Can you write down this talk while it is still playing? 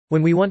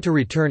when we want to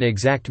return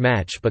exact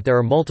match but there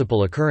are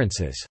multiple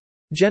occurrences.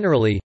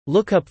 Generally,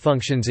 lookup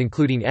functions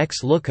including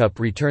XLOOKUP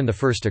return the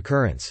first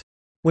occurrence.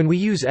 When we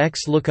use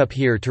XLOOKUP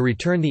here to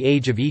return the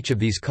age of each of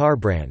these car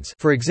brands,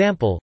 for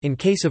example, in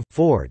case of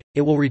Ford,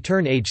 it will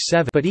return age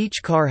 7, but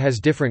each car has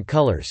different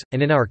colors,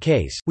 and in our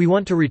case, we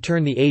want to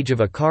return the age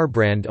of a car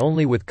brand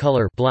only with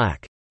color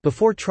black.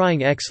 Before trying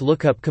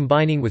XLOOKUP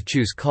combining with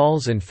choose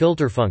calls and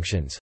filter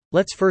functions,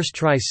 let's first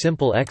try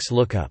simple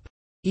XLOOKUP.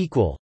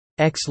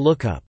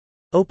 XLOOKUP.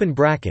 Open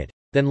bracket,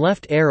 then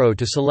left arrow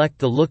to select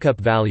the lookup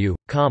value,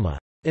 comma,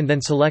 and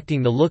then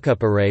selecting the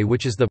lookup array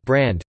which is the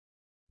brand.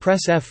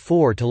 Press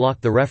F4 to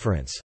lock the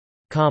reference,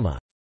 comma.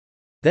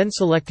 Then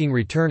selecting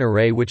return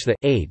array which the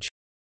age,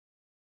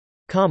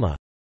 comma.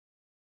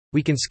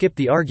 We can skip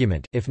the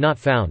argument if not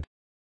found,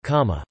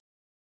 comma.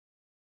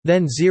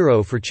 Then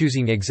 0 for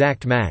choosing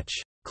exact match.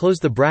 Close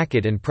the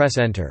bracket and press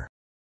enter.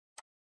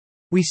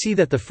 We see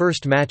that the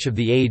first match of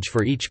the age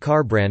for each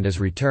car brand is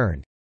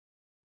returned.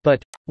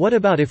 But what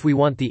about if we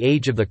want the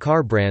age of the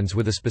car brands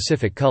with a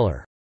specific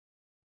color?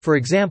 For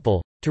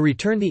example, to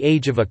return the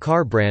age of a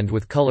car brand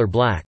with color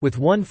black, with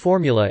one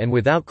formula and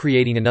without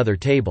creating another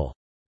table.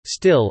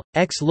 Still,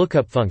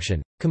 XLOOKUP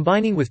function,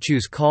 combining with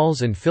choose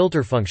calls and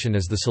filter function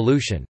is the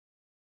solution.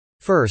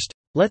 First,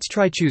 let's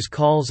try choose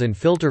calls and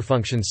filter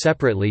function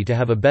separately to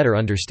have a better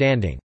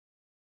understanding.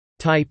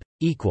 Type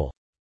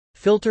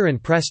filter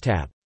and press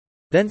tab.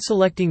 Then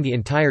selecting the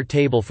entire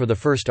table for the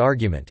first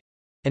argument.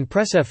 And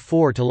press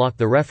F4 to lock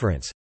the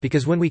reference,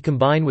 because when we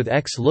combine with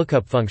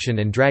XLOOKUP function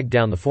and drag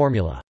down the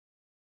formula,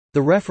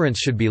 the reference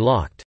should be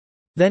locked.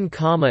 Then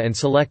comma and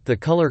select the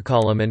color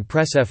column and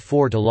press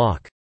F4 to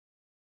lock.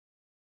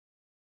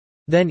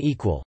 Then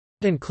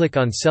and click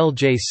on cell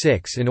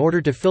J6 in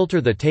order to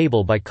filter the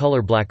table by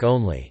color black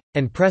only,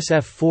 and press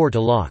F4 to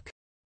lock.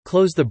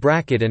 Close the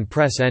bracket and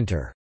press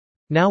enter.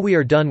 Now we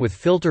are done with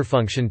filter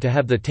function to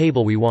have the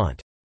table we want.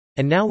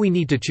 And now we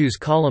need to choose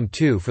column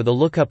 2 for the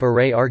lookup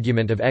array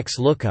argument of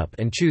XLOOKUP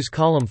and choose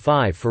column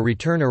 5 for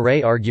return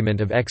array argument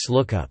of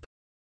XLOOKUP.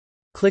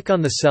 Click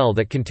on the cell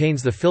that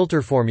contains the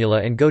filter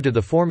formula and go to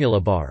the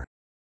formula bar.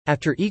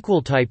 After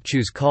equal type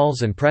choose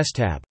calls and press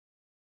tab.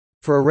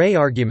 For array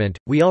argument,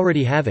 we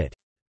already have it.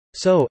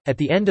 So, at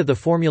the end of the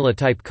formula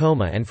type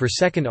comma and for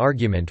second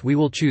argument we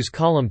will choose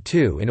column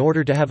 2 in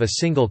order to have a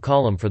single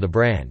column for the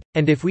brand.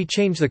 And if we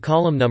change the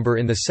column number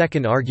in the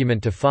second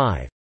argument to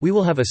 5, we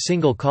will have a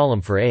single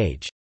column for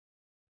age.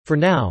 For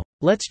now,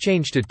 let's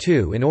change to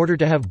 2 in order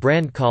to have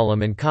brand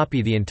column and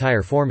copy the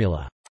entire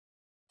formula.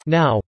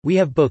 Now, we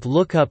have both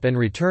lookup and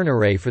return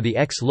array for the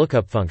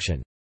XLOOKUP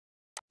function.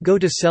 Go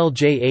to cell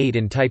J8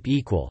 and type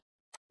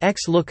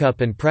XLOOKUP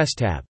and press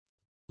tab.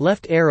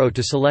 Left arrow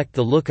to select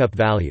the lookup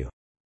value,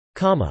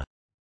 comma.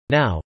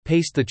 Now,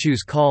 paste the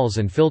choose calls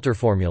and filter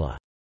formula,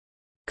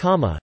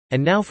 comma.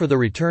 And now for the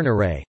return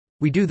array,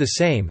 we do the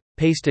same,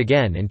 paste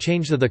again and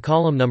change the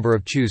column number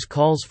of choose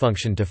calls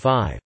function to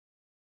 5.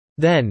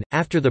 Then,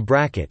 after the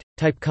bracket,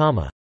 type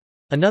comma.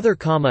 Another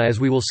comma as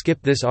we will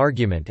skip this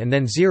argument and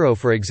then 0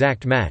 for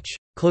exact match,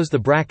 close the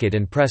bracket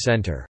and press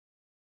enter.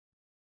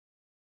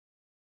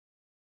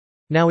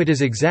 Now it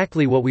is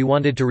exactly what we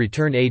wanted to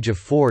return age of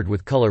Ford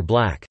with color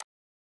black.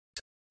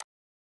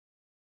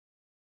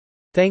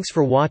 Thanks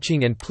for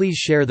watching and please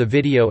share the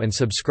video and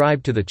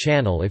subscribe to the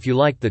channel if you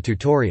liked the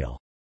tutorial.